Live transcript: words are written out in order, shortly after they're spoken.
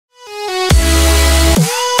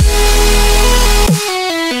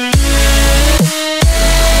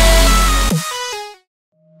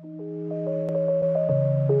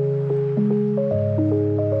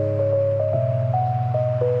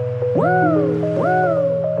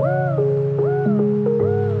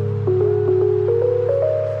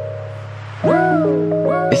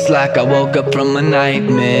like I woke up from a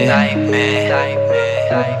nightmare.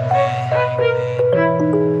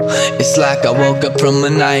 It's like I woke up from a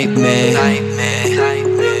nightmare.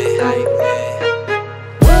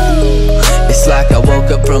 It's like I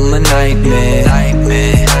woke up from a nightmare.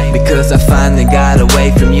 Because I finally got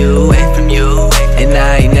away from you. And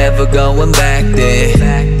I ain't never going back there.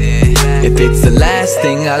 If it's the last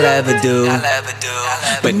thing I'll ever do.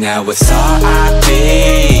 But now it's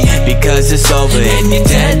R.I.P. because it's over and you're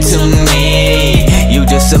dead to me. You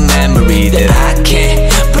just a memory that I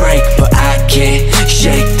can't break, but I can't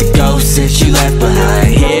shake the ghost that you left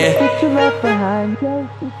behind here.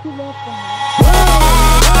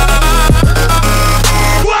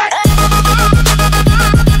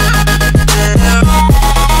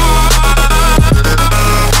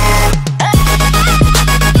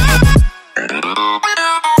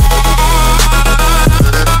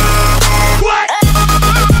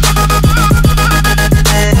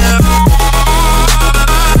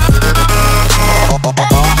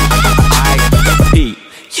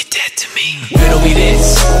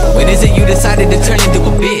 When is it you decided to turn into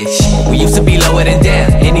a bitch? We used to be lower than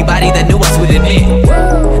down, anybody that knew us would admit.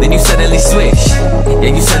 Then you suddenly switch,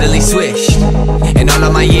 yeah, you suddenly switch. In all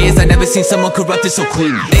of my years, I never seen someone corrupted so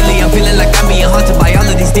quick. Lately I'm feeling like I'm being haunted by all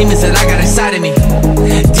of these demons that I got inside of me.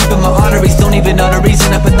 Deep in my arteries, don't even know the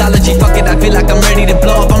reason of pathology. Fuck it, I feel like I'm ready to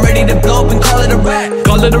blow up. I'm ready to blow up and call it a rap.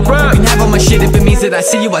 Call it a rap. You can have all my shit if it means that I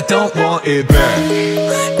see you, I don't want it back.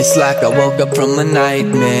 It's like I woke up from a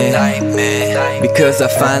nightmare. Because I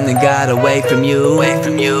finally got away from you.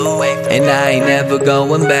 And I ain't never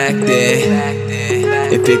going back there.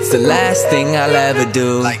 If it's the last thing I'll ever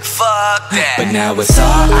do, like fuck that. But now it's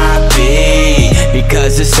R.I.P.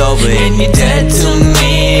 because it's over and you're dead to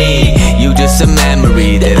me. You just a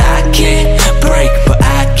memory that I can't break, but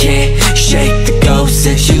I can't shake the ghost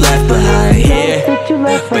that you left behind here.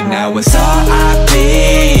 But now it's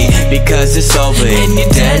R.I.P. because it's over and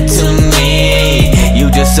you're dead to me.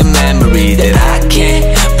 You just a memory that I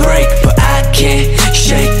can't break, but I can't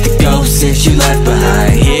shake the ghost that you left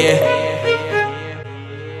behind here.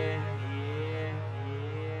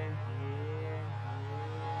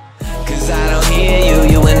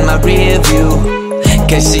 Rear view,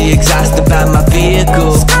 guess she exhausted by my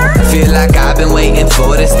vehicle. I feel like I've been waiting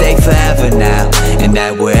for this day forever now, and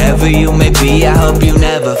that wherever you may be, I hope you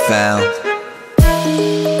never found.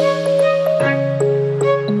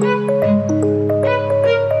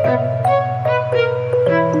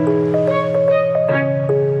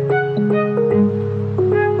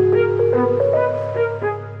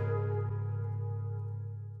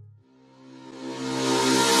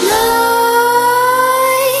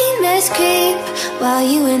 While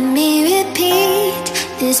you and me repeat,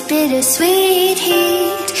 this bittersweet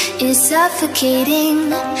heat is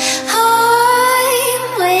suffocating.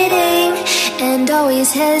 I'm waiting and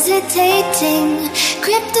always hesitating.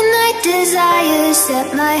 Kryptonite desires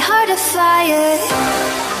set my heart afire.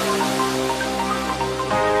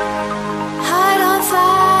 Heart on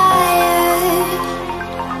fire.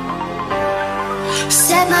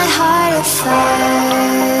 Set my heart afire.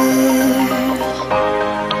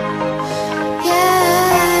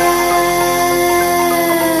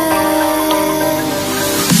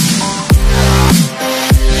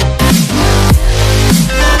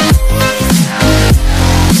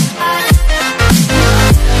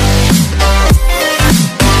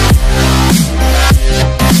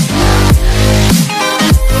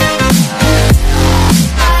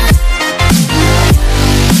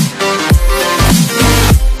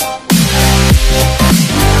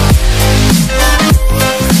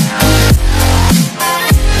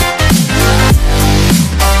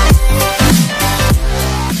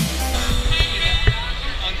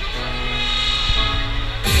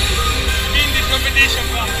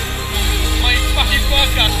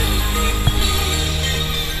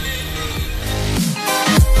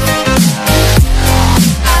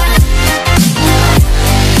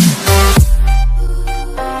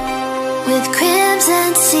 With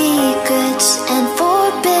crimson secrets and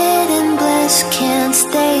forbidden bliss, can't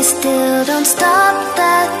stay still, don't stop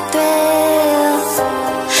that thrill.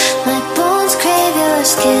 My bones crave your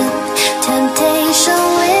skin, temptation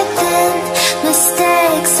within,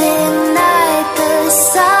 mistakes ignite the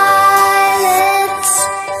silence.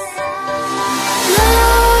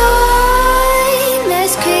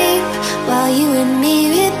 Nightmares creep while you and me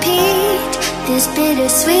repeat, this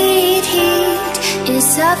bittersweet heat is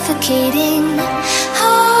suffocating.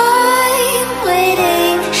 I'm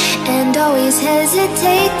waiting and always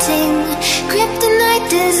hesitating. Kryptonite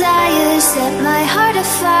desire